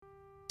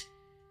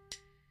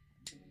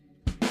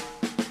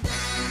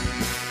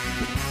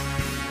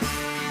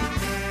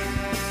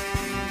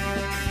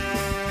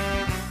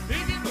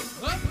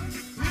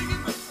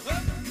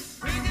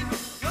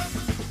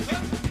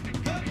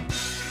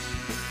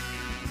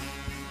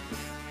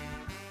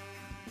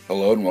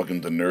Hello and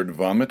welcome to Nerd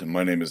Vomit.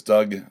 My name is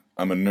Doug.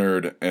 I'm a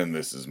nerd and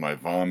this is my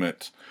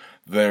vomit.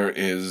 There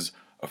is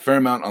a fair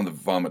amount on the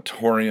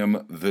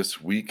vomitorium this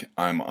week.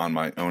 I'm on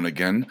my own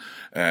again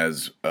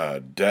as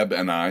Deb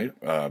and I,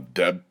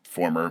 Deb,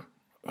 former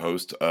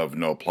host of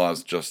No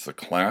Applause, Just the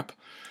Clap,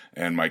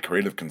 and my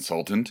creative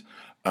consultant.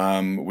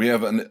 We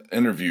have an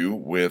interview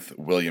with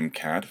William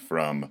Catt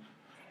from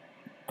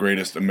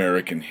Greatest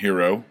American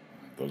Hero.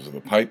 Those are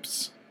the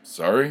pipes.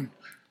 Sorry.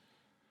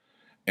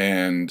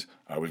 And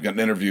we've got an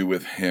interview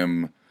with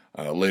him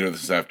later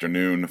this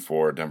afternoon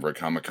for Denver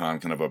Comic Con,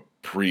 kind of a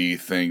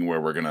pre-thing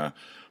where we're going to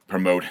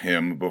promote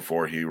him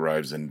before he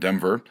arrives in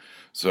Denver.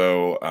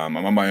 So I'm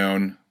on my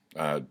own.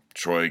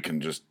 Troy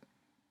can just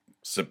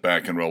sit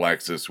back and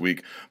relax this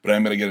week. But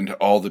I'm going to get into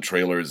all the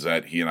trailers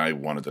that he and I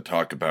wanted to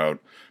talk about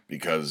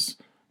because,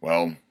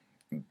 well,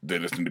 they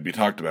just need to be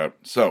talked about.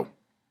 So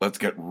let's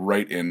get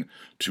right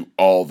into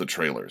all the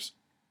trailers.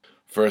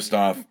 First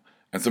off,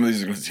 and some of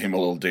these are going to seem a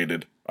little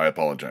dated, I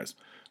apologize.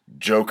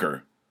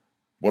 Joker.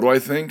 What do I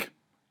think?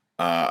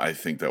 I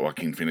think that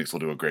Joaquin Phoenix will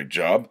do a great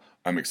job.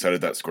 I'm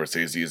excited that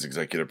Scorsese is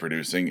executive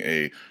producing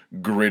a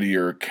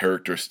grittier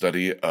character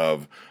study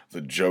of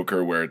the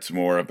Joker, where it's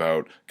more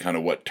about kind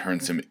of what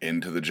turns him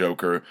into the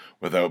Joker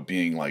without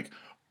being like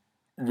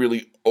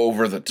really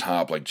over the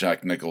top like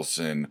Jack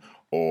Nicholson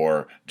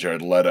or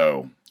Jared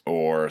Leto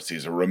or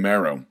Cesar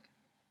Romero.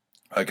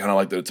 I kind of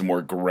like that it's a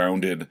more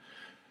grounded,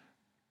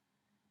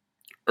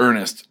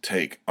 earnest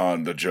take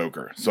on the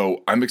Joker.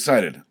 So I'm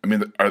excited. I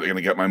mean, are they going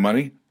to get my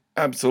money?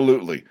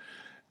 Absolutely.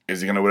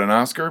 Is he going to win an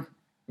Oscar?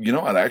 You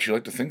know, I'd actually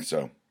like to think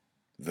so.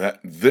 That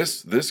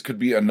this could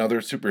be another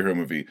superhero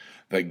movie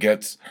that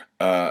gets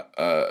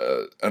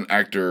an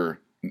actor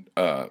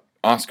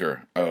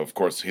Oscar. Of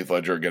course, Heath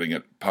Ledger getting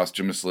it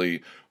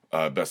posthumously,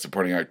 Best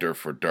Supporting Actor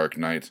for Dark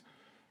Knight.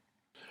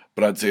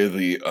 But I'd say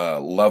the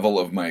level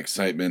of my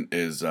excitement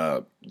is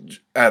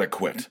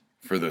adequate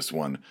for this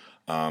one.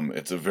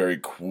 It's a very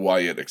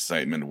quiet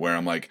excitement where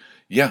I'm like,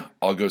 yeah,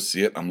 I'll go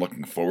see it. I'm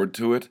looking forward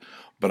to it.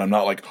 But I'm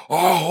not like,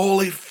 oh,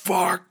 holy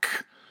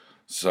fuck.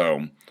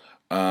 So,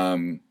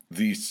 the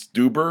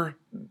Stuber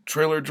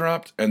trailer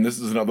dropped, and this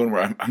is another one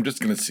where I'm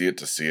just going to see it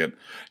to see it.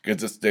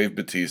 Because it's Dave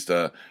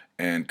Bautista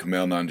and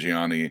Kumail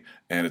Nanjiani,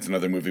 and it's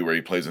another movie where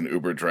he plays an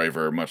Uber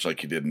driver, much like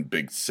he did in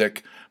Big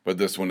Sick. But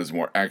this one is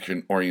more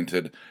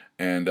action-oriented,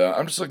 and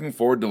I'm just looking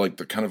forward to like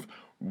the kind of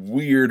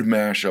weird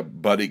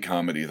mashup buddy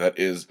comedy that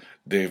is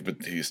Dave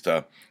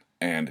Bautista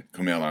and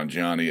Kumail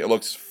Nanjiani. It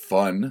looks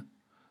fun.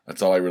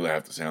 That's all I really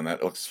have to say on that.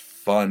 It looks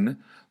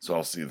fun, so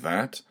I'll see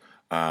that.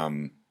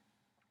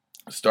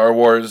 Star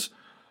Wars,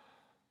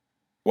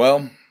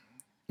 well,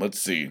 let's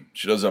see.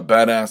 She does a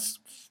badass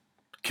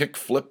kick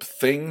flip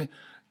thing,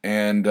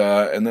 and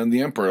then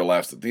the Emperor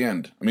laughs at the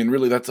end. I mean,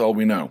 really, that's all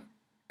we know.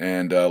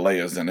 And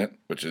Leia's in it,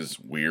 which is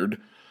weird.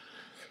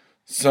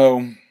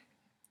 So,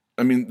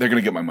 I mean, they're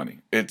going to get my money.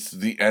 It's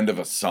the end of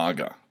a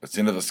saga. It's the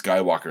end of the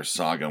Skywalker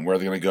saga. And where are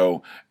they going to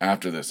go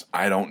after this?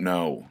 I don't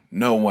know.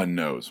 No one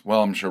knows.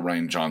 Well, I'm sure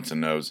Rian Johnson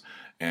knows,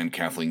 and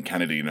Kathleen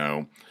Kennedy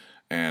know,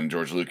 and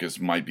George Lucas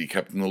might be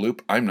kept in the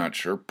loop. I'm not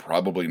sure.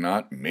 Probably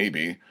not.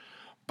 Maybe.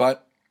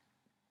 But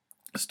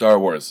Star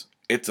Wars,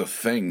 it's a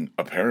thing,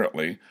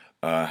 apparently.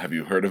 Have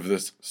you heard of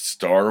this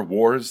Star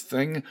Wars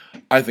thing?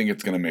 I think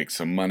it's going to make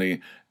some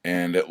money,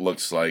 and it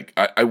looks like,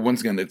 I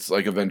once again, it's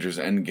like Avengers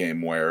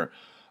Endgame, where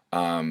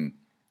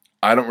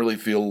I don't really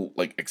feel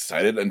like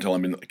excited until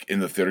I'm in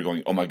the theater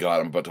going, oh my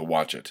god, I'm about to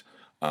watch it.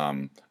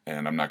 And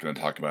I'm not going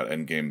to talk about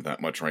Endgame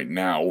that much right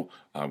now.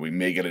 We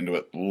may get into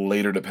it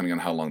later, depending on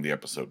how long the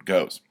episode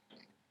goes.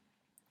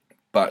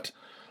 But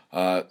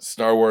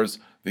Star Wars,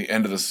 the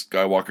end of the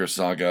Skywalker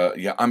saga,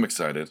 yeah, I'm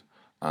excited.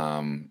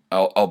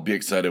 I'll be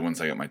excited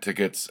once I get my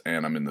tickets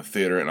and I'm in the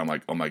theater and I'm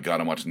like, oh my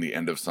god, I'm watching the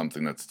end of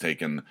something that's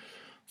taken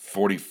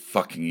 40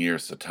 fucking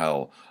years to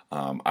tell.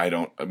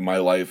 My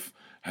life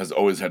has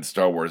always had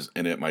Star Wars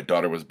in it. My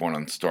daughter was born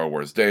on Star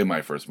Wars Day.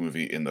 My first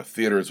movie in the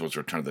theaters was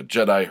Return of the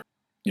Jedi.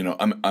 You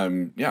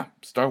know, yeah,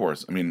 Star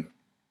Wars. I mean,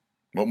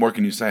 what more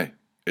can you say?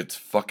 It's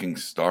fucking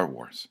Star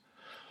Wars.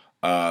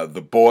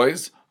 The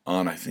Boys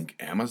on, I think,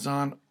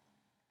 Amazon,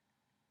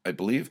 I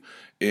believe,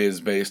 is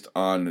based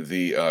on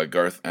the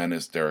Garth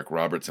Ennis, Derek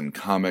Robertson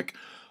comic.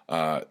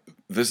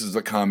 This is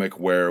a comic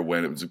where,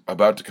 when it was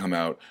about to come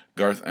out,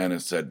 Garth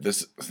Ennis said,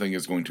 this thing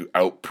is going to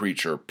out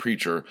Preacher.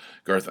 Preacher,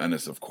 Garth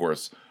Ennis, of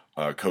course,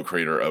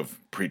 co-creator of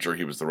Preacher.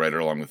 He was the writer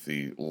along with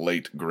the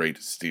late,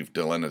 great Steve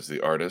Dillon as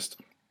the artist.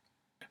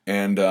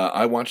 And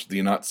I watched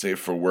the Not Safe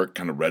for Work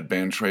kind of red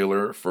band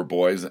trailer for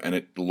Boys, and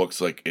it looks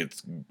like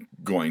it's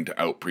going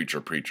to out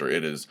Preacher.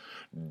 It is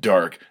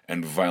dark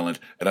and violent.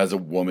 It has a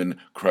woman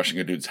crushing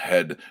a dude's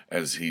head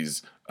as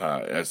she's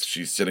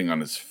sitting on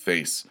his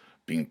face,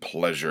 being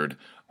pleasured.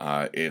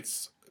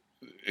 It's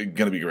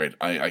gonna be great.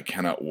 I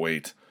cannot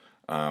wait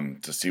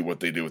to see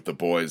what they do with The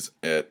Boys.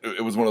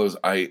 It was one of those,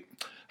 I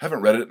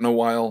haven't read it in a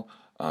while.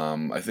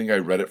 I think I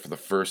read it for the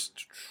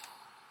first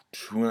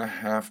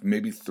 2.5,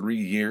 maybe 3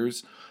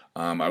 years.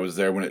 I was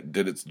there when it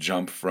did its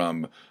jump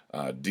from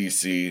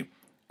DC,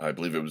 I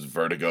believe it was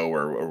Vertigo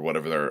or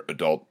whatever their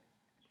adult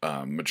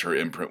mature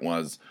imprint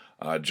was.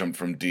 Jumped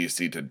from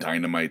DC to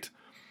Dynamite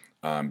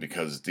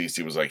because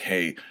DC was like,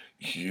 "Hey,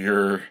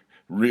 you're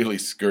really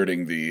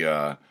skirting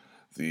the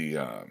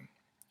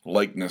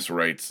likeness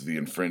rights, the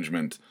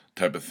infringement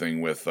type of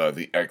thing with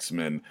the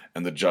X-Men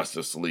and the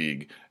Justice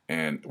League,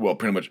 and well,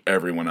 pretty much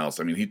everyone else.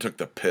 I mean, he took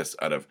the piss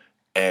out of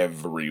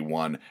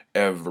everyone,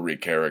 every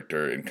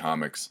character in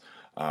comics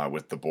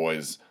with the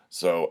boys.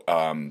 So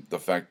the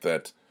fact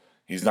that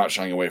he's not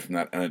shying away from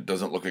that, and it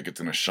doesn't look like it's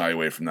going to shy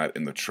away from that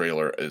in the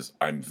trailer, is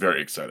I'm very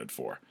excited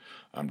for.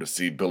 To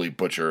see Billy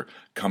Butcher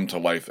come to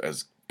life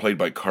as played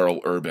by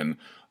Carl Urban,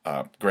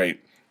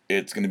 great.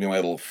 It's going to be my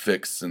little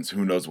fix, since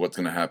who knows what's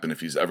going to happen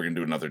if he's ever going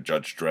to do another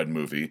Judge Dredd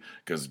movie,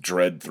 because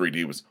Dredd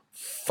 3D was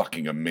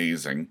fucking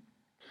amazing.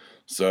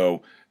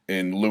 So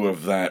in lieu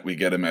of that, we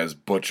get him as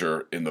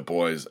Butcher in The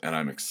Boys, and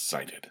I'm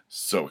excited.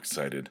 So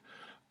excited.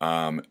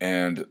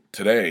 And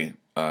today,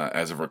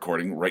 as of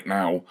recording, right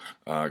now,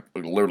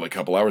 literally a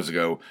couple hours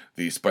ago,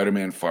 the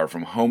Spider-Man Far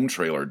From Home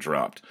trailer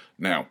dropped.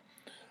 Now,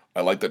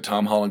 I like that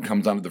Tom Holland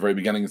comes on at the very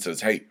beginning and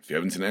says, "Hey, if you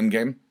haven't seen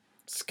Endgame,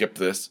 skip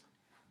this.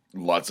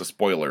 Lots of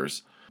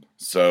spoilers."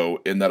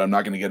 So, in that I'm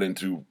not going to get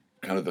into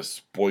kind of the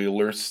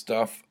spoiler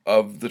stuff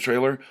of the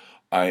trailer,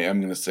 I am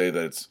going to say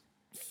that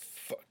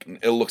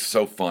it looks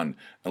so fun.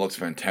 It looks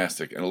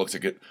fantastic. And it looks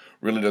like it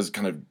really does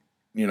kind of,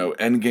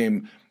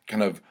 Endgame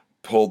kind of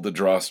pulled the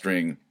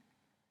drawstring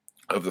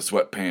of the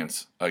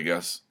sweatpants, I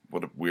guess.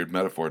 What a weird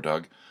metaphor,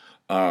 Doug.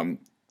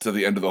 To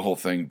the end of the whole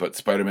thing. But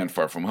Spider-Man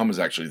Far From Home is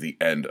actually the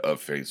end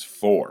of Phase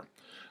 4.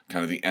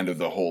 Kind of the end of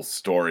the whole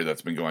story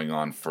that's been going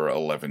on for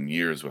 11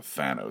 years with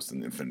Thanos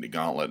and the Infinity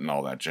Gauntlet and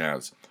all that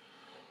jazz.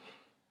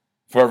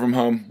 Far From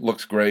Home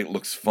looks great,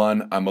 looks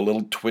fun. I'm a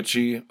little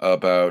twitchy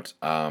about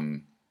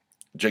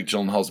Jake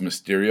Gyllenhaal's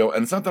Mysterio.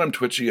 And it's not that I'm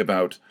twitchy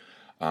about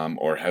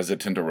or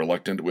hesitant or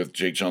reluctant with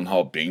Jake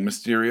Gyllenhaal being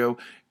Mysterio.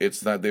 It's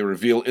that they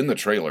reveal in the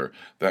trailer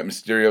that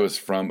Mysterio is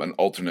from an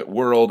alternate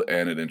world,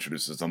 and it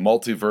introduces a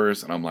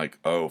multiverse, and I'm like,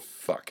 oh,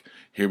 fuck.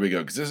 Here we go.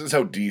 Because this is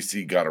how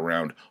DC got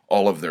around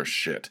all of their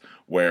shit,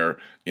 where,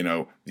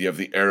 you have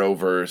the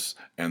Arrowverse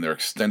and their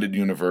extended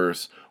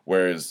universe,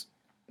 whereas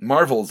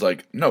Marvel's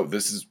like, no,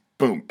 this is,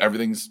 boom,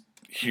 everything's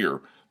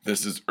here.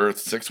 This is Earth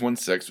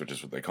 616, which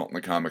is what they call it in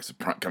the comics,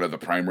 kind of the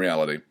prime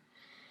reality.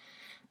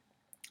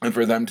 And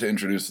for them to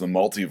introduce the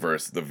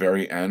multiverse at the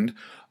very end,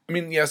 I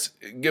mean, yes,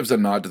 it gives a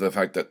nod to the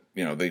fact that,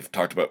 they've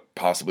talked about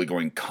possibly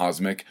going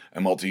cosmic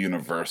and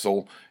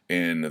multi-universal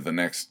in the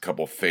next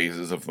couple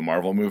phases of the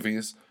Marvel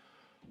movies.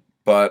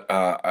 But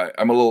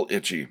I'm a little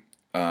itchy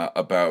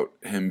about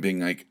him being,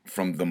 like,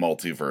 from the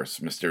multiverse,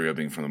 Mysterio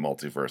being from the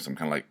multiverse. I'm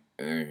kind of like,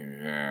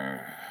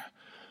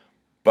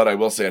 But I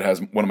will say it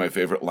has one of my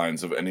favorite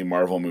lines of any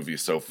Marvel movie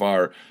so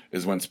far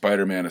is when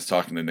Spider-Man is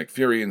talking to Nick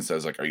Fury and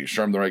says, like, are you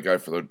sure I'm the right guy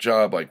for the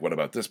job? Like, what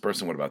about this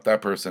person? What about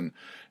that person?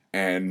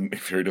 And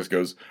Nick Fury just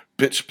goes,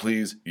 bitch,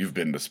 please, you've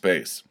been to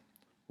space.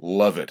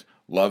 Love it.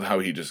 Love how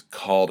he just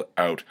called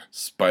out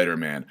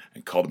Spider-Man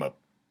and called him a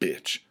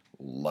bitch.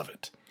 Love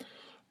it.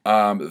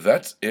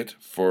 That's it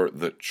for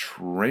the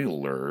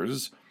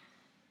trailers.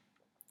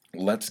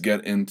 Let's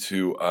get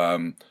into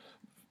an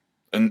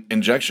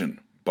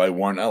Injection by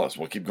Warren Ellis.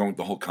 We'll keep going with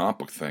the whole comic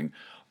book thing.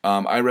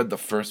 I read the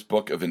first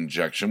book of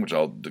Injection, which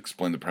I'll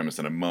explain the premise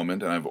in a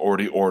moment, and I've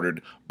already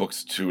ordered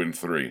books 2 and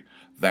 3.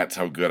 That's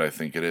how good I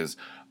think it is.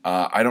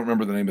 I don't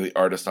remember the name of the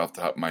artist off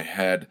the top of my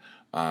head,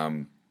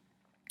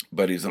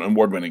 but he's an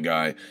award-winning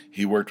guy.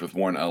 He worked with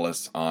Warren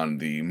Ellis on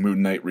the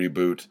Moon Knight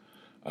reboot,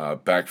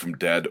 Back from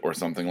Dead, or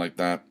something like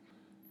that.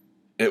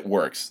 It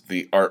works.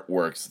 The art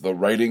works. The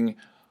writing,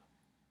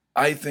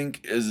 I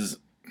think, is...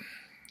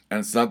 And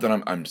it's not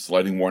that I'm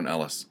slighting Warren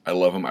Ellis. I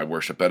love him. I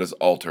worship at his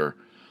altar.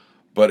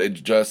 But it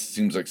just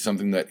seems like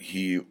something that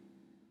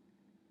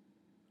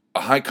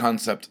a high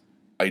concept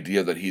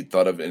idea that he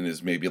thought of in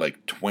his maybe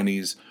like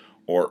 20s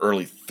or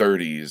early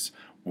 30s,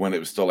 when it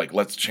was still like,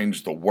 let's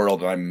change the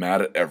world and I'm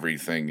mad at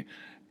everything.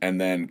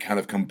 And then kind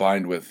of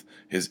combined with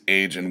his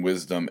age and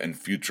wisdom and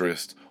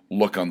futurist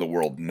look on the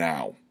world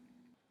now.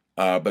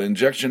 But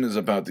Injection is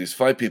about these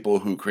 5 people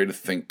who create a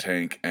think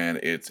tank, and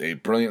it's a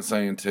brilliant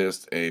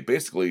scientist, a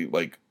basically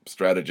like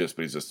strategist,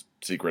 but he's a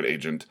secret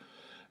agent,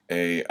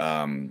 a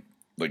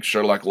like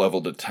Sherlock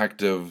level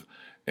detective,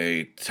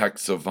 a tech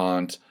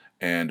savant,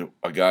 and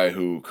a guy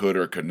who could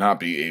or could not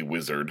be a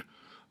wizard.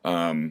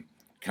 Kind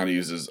of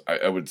uses,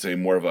 I would say,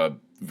 more of a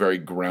very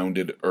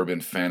grounded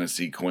urban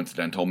fantasy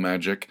coincidental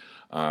magic,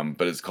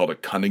 but it's called a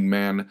cunning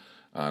man,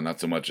 not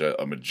so much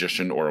a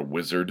magician or a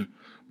wizard,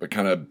 but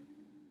kind of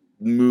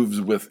moves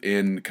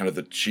within kind of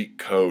the cheat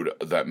code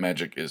that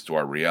magic is to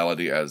our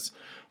reality, as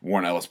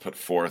Warren Ellis put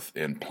forth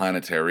in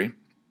Planetary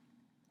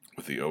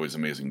with the always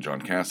amazing John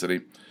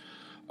Cassidy.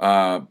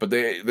 But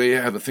they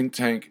have a think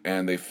tank,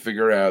 and they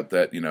figure out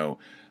that,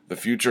 the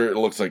future, it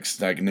looks like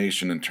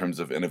stagnation in terms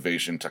of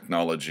innovation,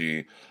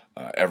 technology,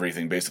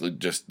 everything. Basically,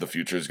 just the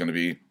future is going to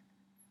be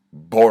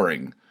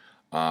boring.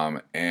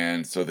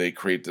 And so they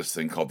create this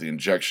thing called the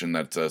Injection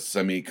that's a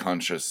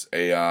semi-conscious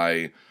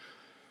AI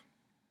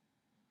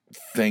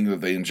thing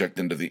that they inject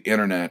into the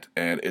internet,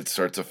 and it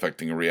starts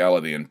affecting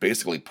reality and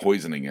basically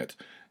poisoning it.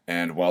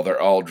 And while they're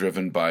all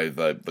driven by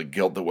the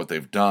guilt that what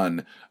they've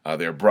done,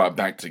 they're brought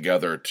back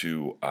together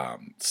to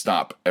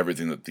stop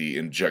everything that the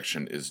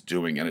injection is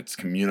doing, and it's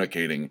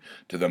communicating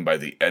to them by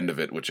the end of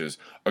it, which is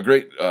a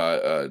great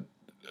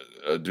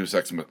Deus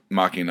Ex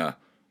Machina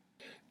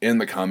in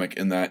the comic,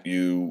 in that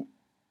you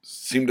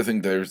seem to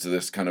think there's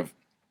this kind of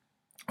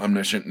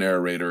omniscient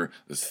narrator,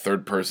 this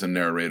third-person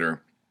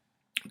narrator,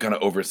 kind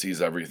of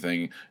oversees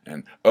everything,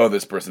 and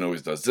this person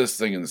always does this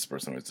thing, and this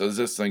person always does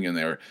this thing, and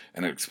it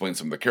explains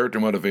some of the character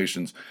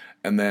motivations,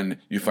 and then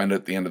you find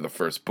at the end of the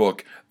first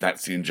book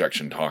that's the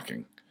injection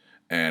talking,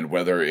 and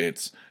whether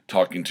it's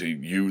talking to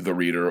you, the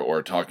reader,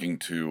 or talking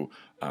to,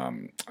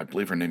 I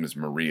believe her name is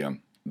Maria,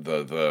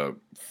 the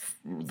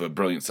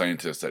brilliant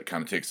scientist that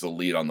kind of takes the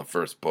lead on the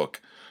first book,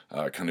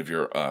 kind of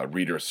your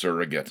reader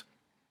surrogate.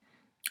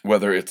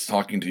 Whether it's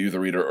talking to you, the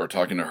reader, or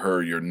talking to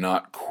her, you're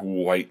not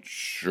quite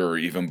sure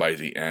even by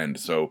the end.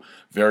 So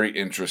very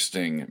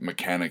interesting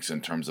mechanics in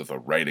terms of the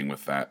writing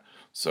with that.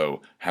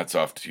 So hats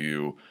off to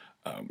you,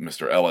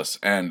 Mr. Ellis,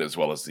 and as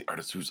well as the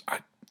artist whose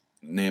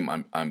name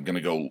I'm going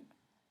to go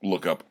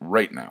look up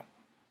right now.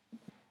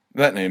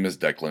 That name is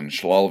Declan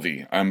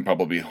Shalvey. I'm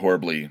probably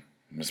horribly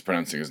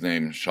mispronouncing his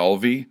name.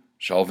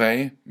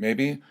 Shalvey,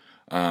 maybe?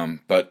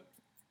 But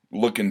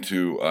look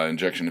into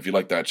Injection. If you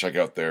like that, check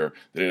out they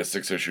did a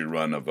 6-issue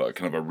run of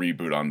kind of a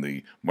reboot on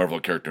the Marvel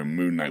character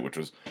Moon Knight, which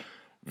was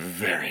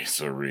very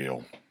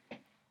surreal.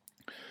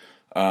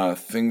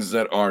 Things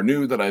that are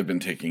new that I've been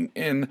taking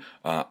in,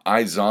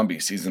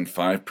 iZombie Season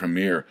 5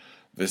 premiere.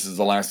 This is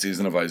the last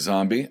season of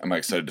iZombie. Am I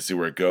excited to see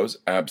where it goes?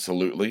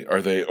 Absolutely.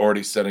 Are they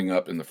already setting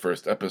up in the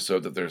first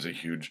episode that there's a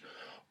huge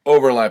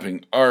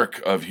overlapping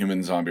arc of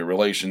human-zombie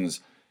relations?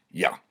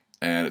 Yeah.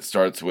 And it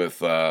starts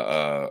with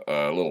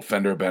a little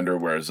fender bender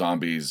where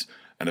zombies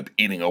end up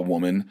eating a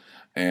woman.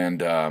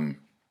 And I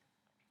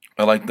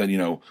like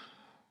that,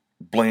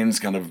 Blaine's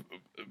kind of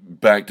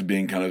back to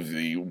being kind of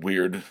the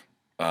weird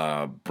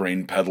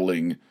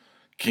brain-peddling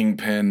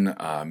kingpin.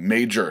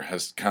 Major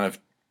has kind of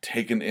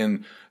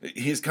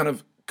he's kind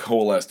of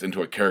coalesced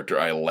into a character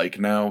I like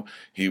now.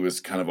 He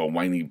was kind of a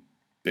whiny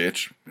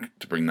bitch,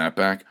 to bring that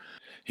back.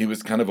 He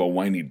was kind of a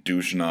whiny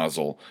douche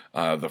nozzle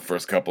the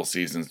first couple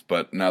seasons,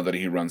 but now that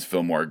he runs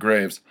Fillmore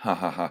Graves,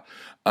 I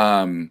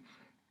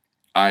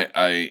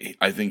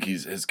think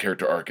his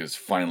character arc is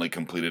finally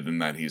completed in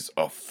that he's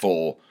a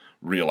full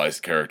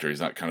realized character. He's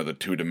not kind of the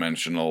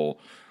two-dimensional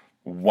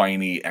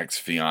whiny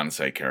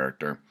ex-fiance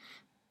character.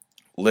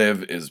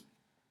 Liv is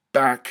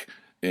back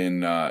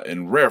in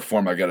rare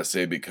form, I gotta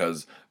say,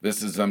 because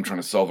this is them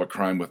trying to solve a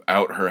crime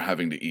without her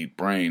having to eat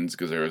brains,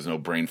 because there is no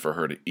brain for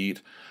her to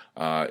eat.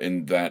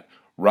 In that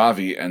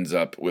Ravi ends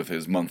up with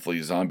his monthly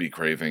zombie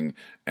craving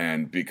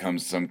and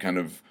becomes some kind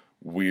of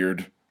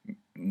weird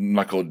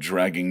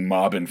knuckle-dragging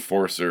mob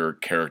enforcer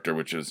character,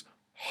 which is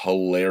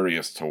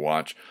hilarious to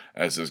watch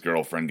as his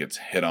girlfriend gets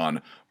hit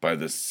on by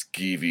the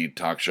skeevy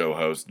talk show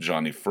host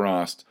Johnny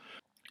Frost.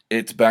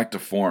 It's back to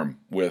form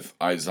with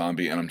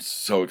iZombie, and I'm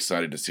so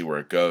excited to see where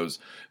it goes.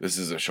 This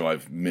is a show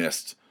I've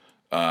missed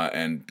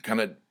and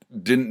kind of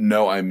didn't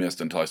know I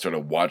missed until I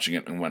started watching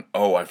it and went,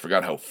 oh, I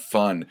forgot how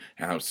fun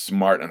and how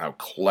smart and how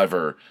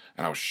clever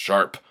and how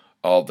sharp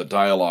all the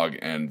dialogue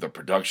and the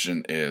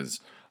production is.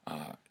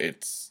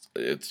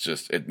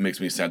 It makes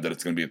me sad that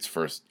it's going to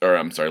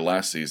be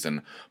last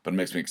season, but it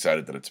makes me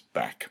excited that it's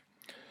back.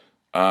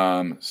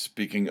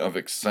 Speaking of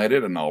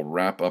excited, and I'll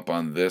wrap up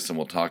on this and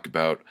we'll talk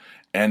about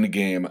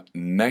Endgame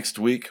next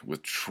week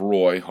with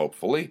Troy,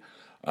 hopefully.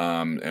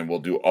 And we'll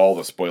do all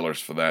the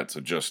spoilers for that, so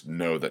just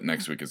know that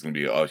next week is going to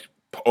be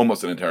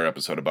almost an entire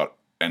episode about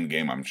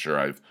Endgame. I'm sure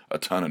I've a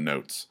ton of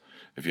notes.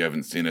 If you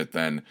haven't seen it,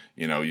 then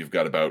you've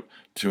got about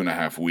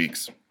 2.5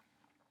 weeks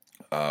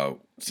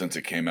since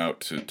it came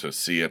out to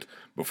see it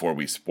before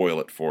we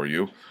spoil it for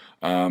you.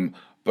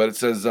 But it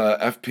says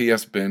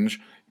FPS binge.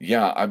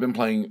 Yeah, I've been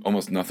playing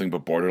almost nothing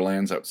but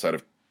Borderlands outside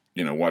of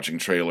watching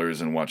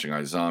trailers and watching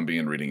iZombie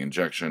and reading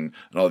Injection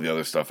and all the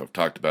other stuff I've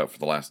talked about for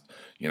the last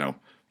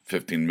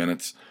 15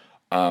 minutes.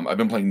 I've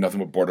been playing nothing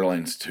but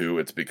Borderlands 2.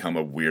 It's become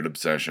a weird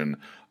obsession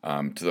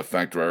to the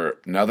fact where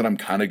now that I'm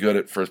kind of good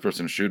at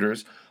first-person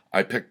shooters,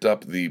 I picked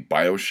up the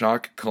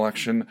BioShock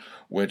collection,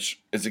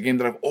 which is a game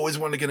that I've always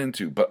wanted to get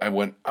into, but I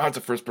went, it's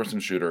a first-person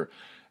shooter,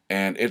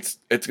 and it's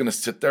going to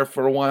sit there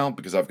for a while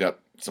because I've got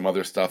some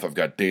other stuff. I've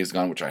got Days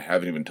Gone, which I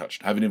haven't even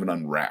touched, haven't even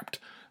unwrapped,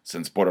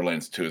 since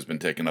Borderlands 2 has been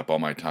taking up all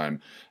my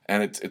time.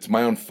 And it's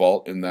my own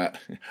fault in that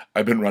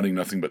I've been running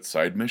nothing but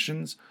side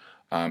missions,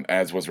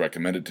 as was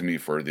recommended to me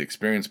for the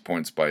experience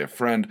points by a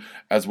friend,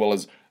 as well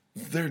as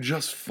they're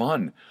just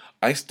fun.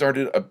 I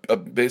started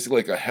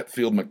basically like a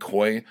Hetfield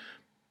McCoy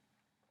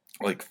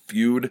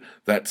feud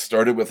that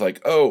started with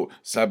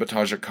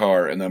sabotage a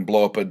car and then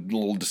blow up a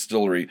little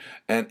distillery,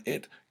 and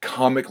it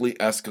comically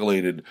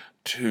escalated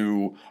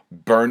to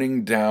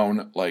burning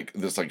down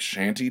this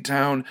shanty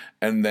town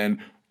and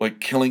then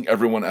killing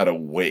everyone at a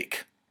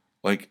wake.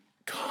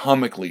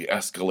 Comically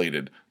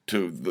escalated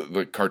to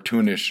the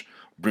cartoonish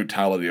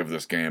brutality of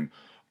this game.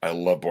 I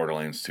love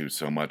Borderlands 2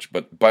 so much,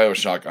 but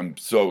BioShock I'm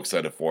so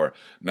excited for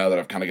now that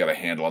I've kind of got a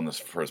handle on this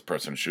first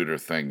person shooter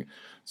thing.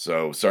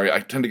 So, sorry, I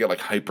tend to get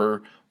like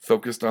hyper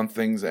focused on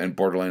things, and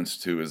Borderlands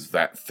 2 is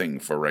that thing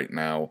for right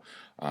now.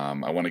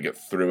 I want to get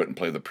through it and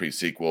play the pre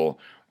sequel,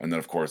 and then,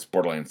 of course,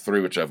 Borderlands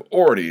 3, which I've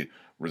already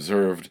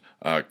reserved,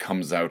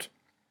 comes out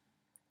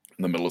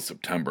in the middle of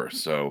September.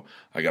 So,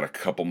 I got a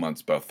couple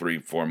months, about 3,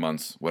 4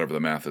 months, whatever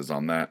the math is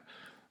on that,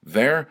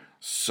 there.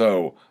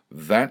 So,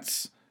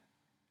 that's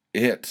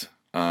it.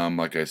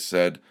 Like I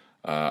said,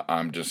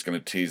 I'm just going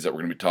to tease that we're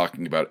going to be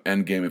talking about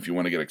Endgame. If you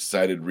want to get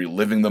excited,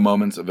 reliving the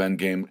moments of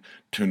Endgame,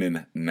 tune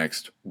in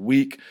next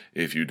week.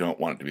 If you don't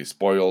want it to be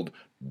spoiled,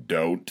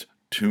 don't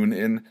tune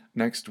in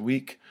next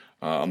week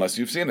unless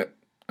you've seen it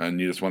and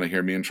you just want to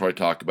hear me and Troy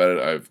talk about it.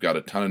 I've got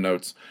a ton of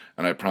notes,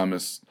 and I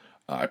promised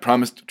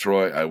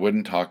Troy I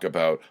wouldn't talk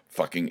about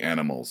fucking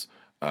animals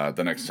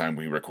the next time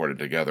we recorded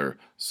together.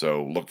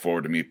 So look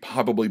forward to me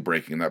probably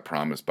breaking that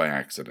promise by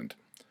accident.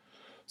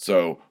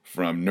 So,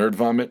 from Nerd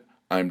Vomit,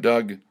 I'm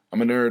Doug.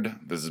 I'm a nerd.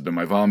 This has been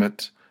my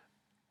vomit.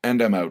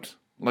 And I'm out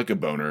like a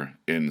boner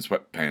in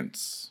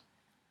sweatpants.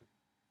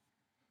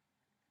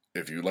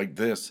 If you like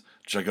this,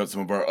 check out some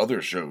of our other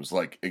shows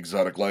like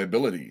Exotic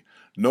Liability,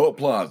 No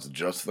Applause,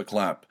 Just the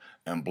Clap,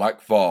 and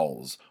Black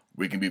Falls.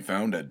 We can be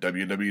found at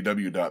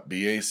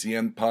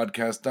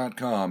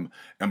www.bacnpodcast.com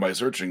and by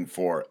searching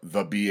for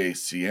The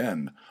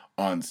BACN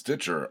on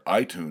Stitcher,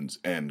 iTunes,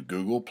 and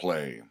Google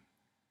Play.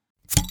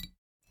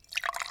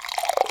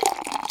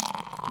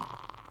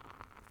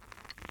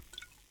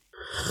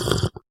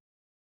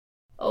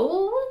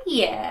 Oh,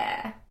 yeah.